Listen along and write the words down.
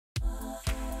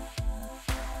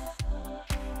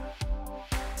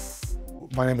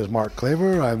My name is Mark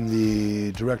Klavir. I'm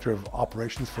the Director of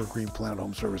Operations for Green Planet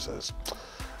Home Services.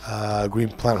 Green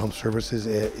Planet Home Services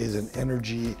is an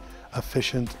energy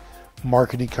efficient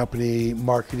marketing company,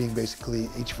 marketing basically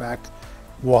HVAC,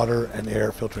 water and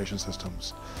air filtration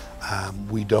systems.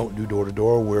 We don't do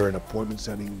door-to-door. We're an appointment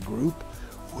setting group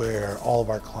where all of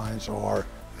our clients are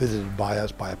visited by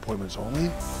us by appointments only.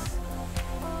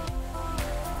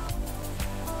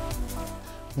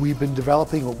 We've been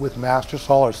developing with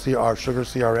MasterSol, our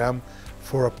SugarCRM,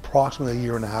 for approximately a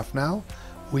year and a half now.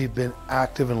 We've been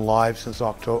active and live since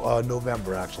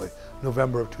November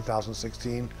of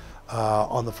 2016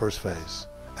 on the first phase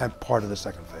and part of the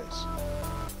second phase.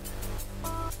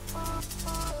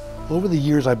 Over the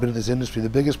years I've been in this industry, the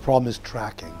biggest problem is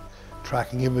tracking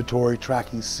inventory,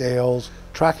 tracking sales,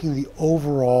 tracking the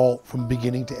overall from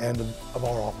beginning to end of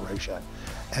our operation.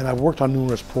 And I've worked on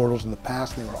numerous portals in the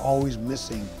past, and they were always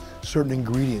missing certain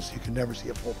ingredients. You can never see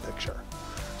a full picture.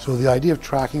 So the idea of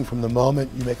tracking from the moment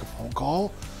you make a phone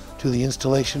call, to the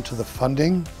installation, to the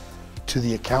funding, to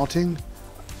the accounting,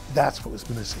 that's what was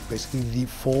missing, basically the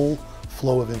full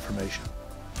flow of information.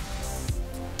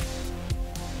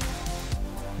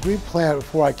 Green Planet,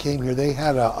 before I came here, they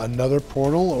had another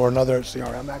portal, or another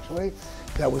CRM actually,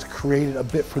 that was created a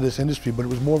bit for this industry, but it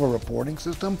was more of a reporting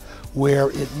system where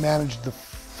it managed the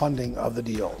funding of the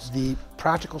deals. The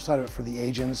practical side of it for the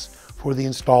agents, for the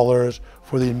installers,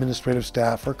 for the administrative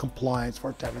staff, for compliance,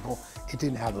 for technical, it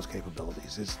didn't have those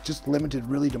capabilities. It's just limited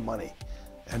really to money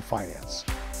and finance.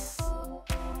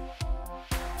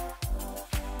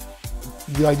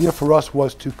 The idea for us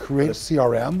was to create a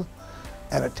CRM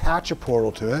and attach a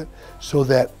portal to it so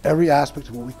that every aspect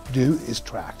of what we do is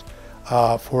tracked.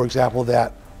 For example,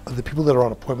 that the people that are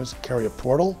on appointments carry a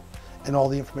portal, and all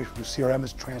the information from the CRM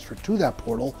is transferred to that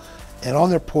portal, and on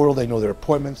their portal they know their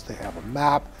appointments, they have a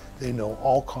map, they know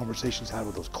all conversations had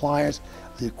with those clients,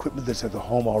 the equipment that's at the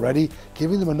home already,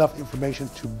 giving them enough information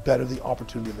to better the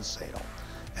opportunity of the sale.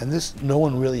 And this no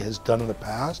one really has done in the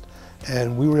past,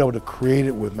 and we were able to create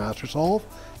it with MasterSolve,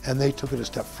 and they took it a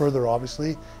step further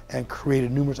obviously and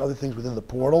created numerous other things within the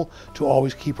portal to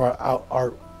always keep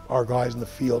our guys in the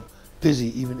field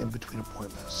busy even in between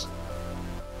appointments.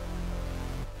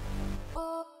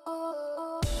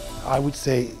 I would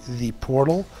say the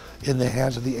portal in the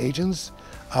hands of the agents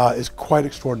is quite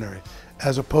extraordinary.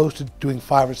 As opposed to doing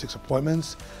 5 or 6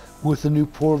 appointments, with the new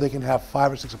portal they can have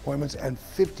 5 or 6 appointments and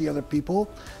 50 other people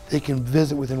they can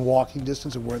visit within walking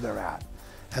distance of where they're at.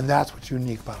 And that's what's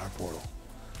unique about our portal.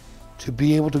 To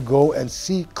be able to go and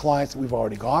see clients that we've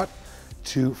already got,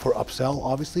 for upsell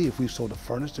obviously, if we've sold a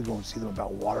furnace, to go and see them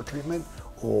about water treatment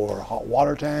or hot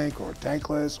water tank or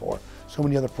tankless or so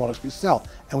many other products we sell,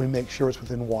 and we make sure it's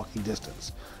within walking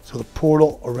distance. So the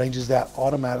portal arranges that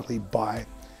automatically by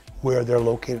where they're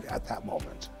located at that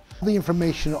moment. The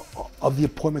information of the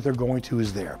appointment they're going to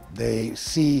is there. They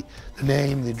see the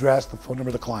name, the address, the phone number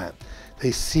of the client.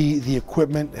 They see the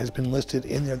equipment has been listed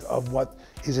in there of what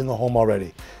is in the home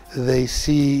already. They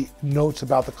see notes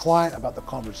about the client, about the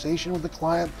conversation with the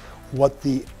client, what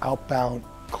the outbound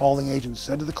calling agent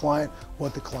said to the client,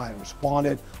 what the client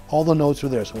responded. All the notes are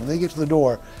there. So when they get to the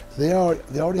door, they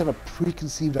already have a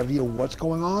preconceived idea of what's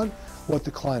going on, what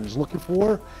the client is looking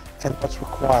for, and what's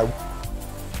required.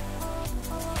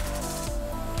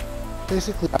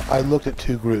 Basically, I looked at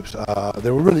 2 groups.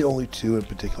 There were really only 2 in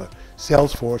particular.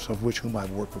 Salesforce, of whom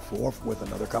I've worked before with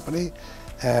another company,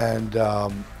 and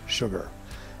Sugar.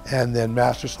 And then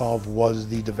MasterSolve was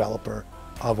the developer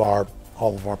of all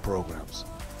of our programs.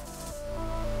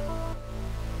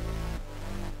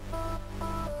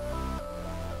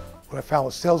 What I found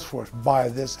with Salesforce, buy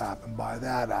this app and buy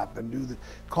that app and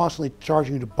constantly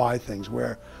charging you to buy things,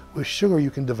 where with Sugar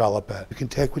you can develop it. You can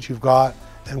take what you've got,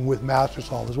 and with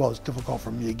MasterSolve as well, it's difficult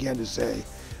for me again to say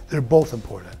they're both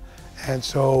important. And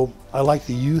so I like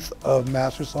the youth of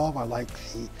MasterSolve, I like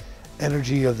the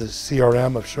energy of the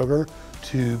CRM of Sugar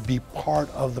to be part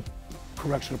of the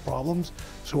correction of problems.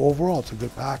 So overall it's a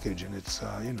good package, and it's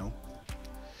you know,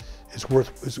 it's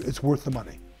worth the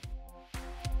money.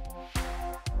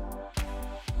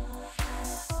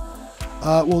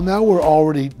 Well, now we're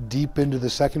already deep into the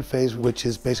second phase, which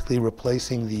is basically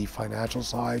replacing the financial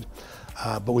side,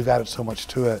 but we've added so much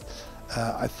to it.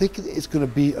 I think it's going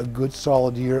to be a good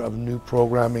solid year of new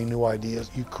programming, new ideas.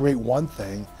 You create one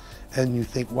thing and you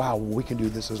think, wow, well, we can do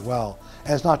this as well.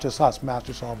 And it's not just us,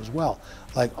 MasterSolve as well.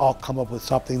 Like, I'll come up with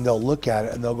something, they'll look at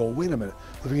it and they'll go, wait a minute,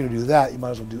 if you're going to do that, you might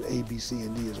as well do A, B, C,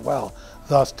 and D as well.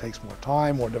 Thus, it takes more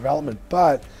time, more development,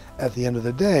 but at the end of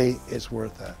the day, it's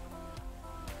worth it.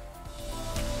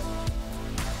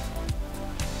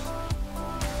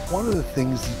 One of the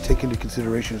things you take into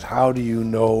consideration is, how do you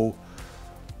know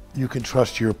you can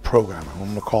trust your programmer. I'm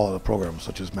going to call it a program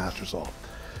such as MasterSolve.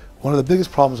 One of the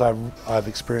biggest problems I've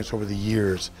experienced over the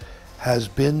years has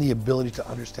been the ability to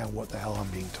understand what the hell I'm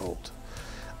being told.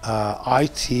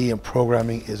 IT and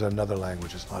programming is another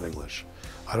language, it's not English.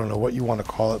 I don't know what you want to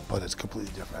call it, but it's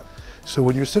completely different. So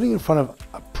when you're sitting in front of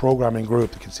a programming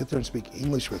group that can sit there and speak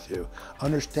English with you,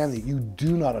 understand that you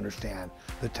do not understand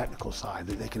the technical side,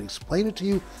 that they can explain it to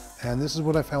you, and this is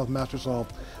what I found with MasterSolve.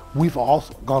 We've all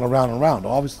gone around and around,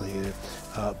 obviously,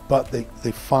 but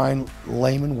they find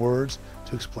layman words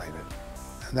to explain it,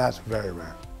 and that's very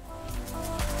rare.